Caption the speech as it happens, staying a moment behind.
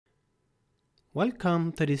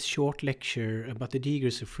Welcome to this short lecture about the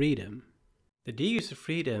degrees of freedom. The degrees of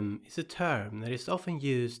freedom is a term that is often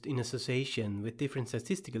used in association with different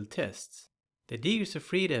statistical tests. The degrees of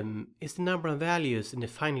freedom is the number of values in the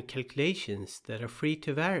final calculations that are free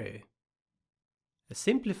to vary. A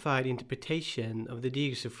simplified interpretation of the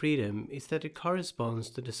degrees of freedom is that it corresponds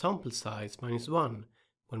to the sample size minus 1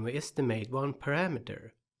 when we estimate one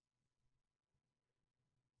parameter.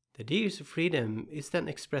 The degrees of freedom is then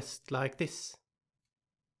expressed like this.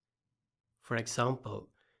 For example,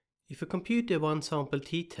 if we compute a one-sample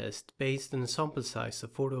t-test based on a sample size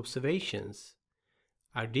of 40 observations,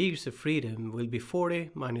 our degrees of freedom will be 40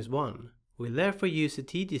 minus 1. We'll therefore use a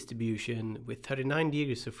t-distribution with 39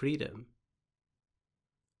 degrees of freedom.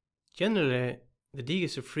 Generally, the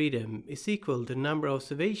degrees of freedom is equal to the number of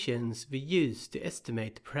observations we use to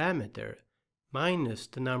estimate the parameter minus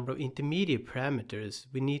the number of intermediate parameters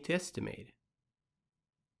we need to estimate.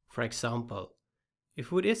 For example, if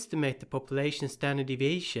we would estimate the population standard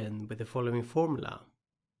deviation with the following formula,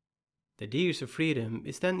 the degrees of freedom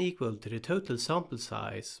is then equal to the total sample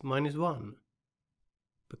size minus 1,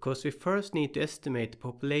 because we first need to estimate the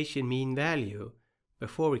population mean value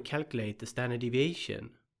before we calculate the standard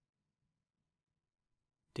deviation.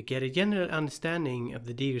 To get a general understanding of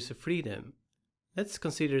the degrees of freedom, let's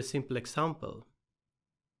consider a simple example.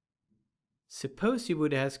 Suppose you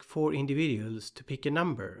would ask 4 individuals to pick a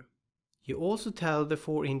number. You also tell the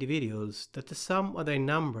 4 individuals that the sum of their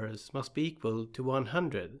numbers must be equal to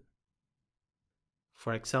 100.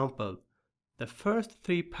 For example, the first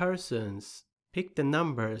 3 persons picked the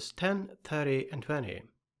numbers 10, 30 and 20.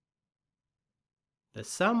 The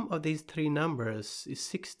sum of these 3 numbers is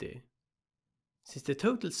 60. Since the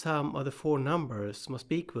total sum of the 4 numbers must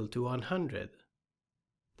be equal to 100,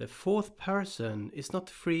 the 4th person is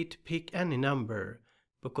not free to pick any number,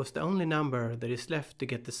 because the only number that is left to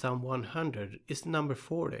get the sum 100 is the number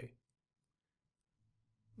 40.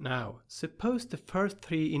 Now, suppose the first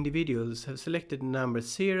 3 individuals have selected the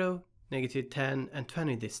numbers 0, -10 and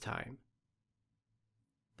 20 this time.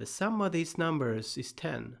 The sum of these numbers is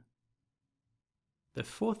 10. The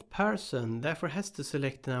 4th person therefore has to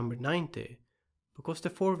select the number 90, because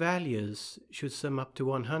the 4 values should sum up to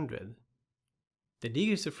 100. The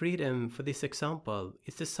degrees of freedom for this example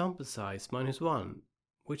is the sample size minus 1,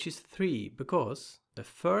 which is 3 because the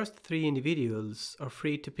first 3 individuals are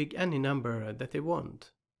free to pick any number that they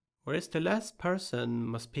want, whereas the last person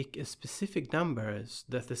must pick a specific number so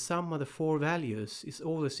that the sum of the 4 values is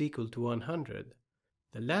always equal to 100.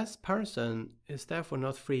 The last person is therefore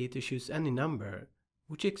not free to choose any number,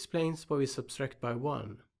 which explains why we subtract by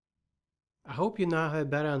 1. I hope you now have a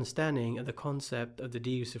better understanding of the concept of the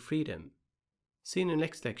degrees of freedom. See you in the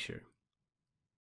next lecture.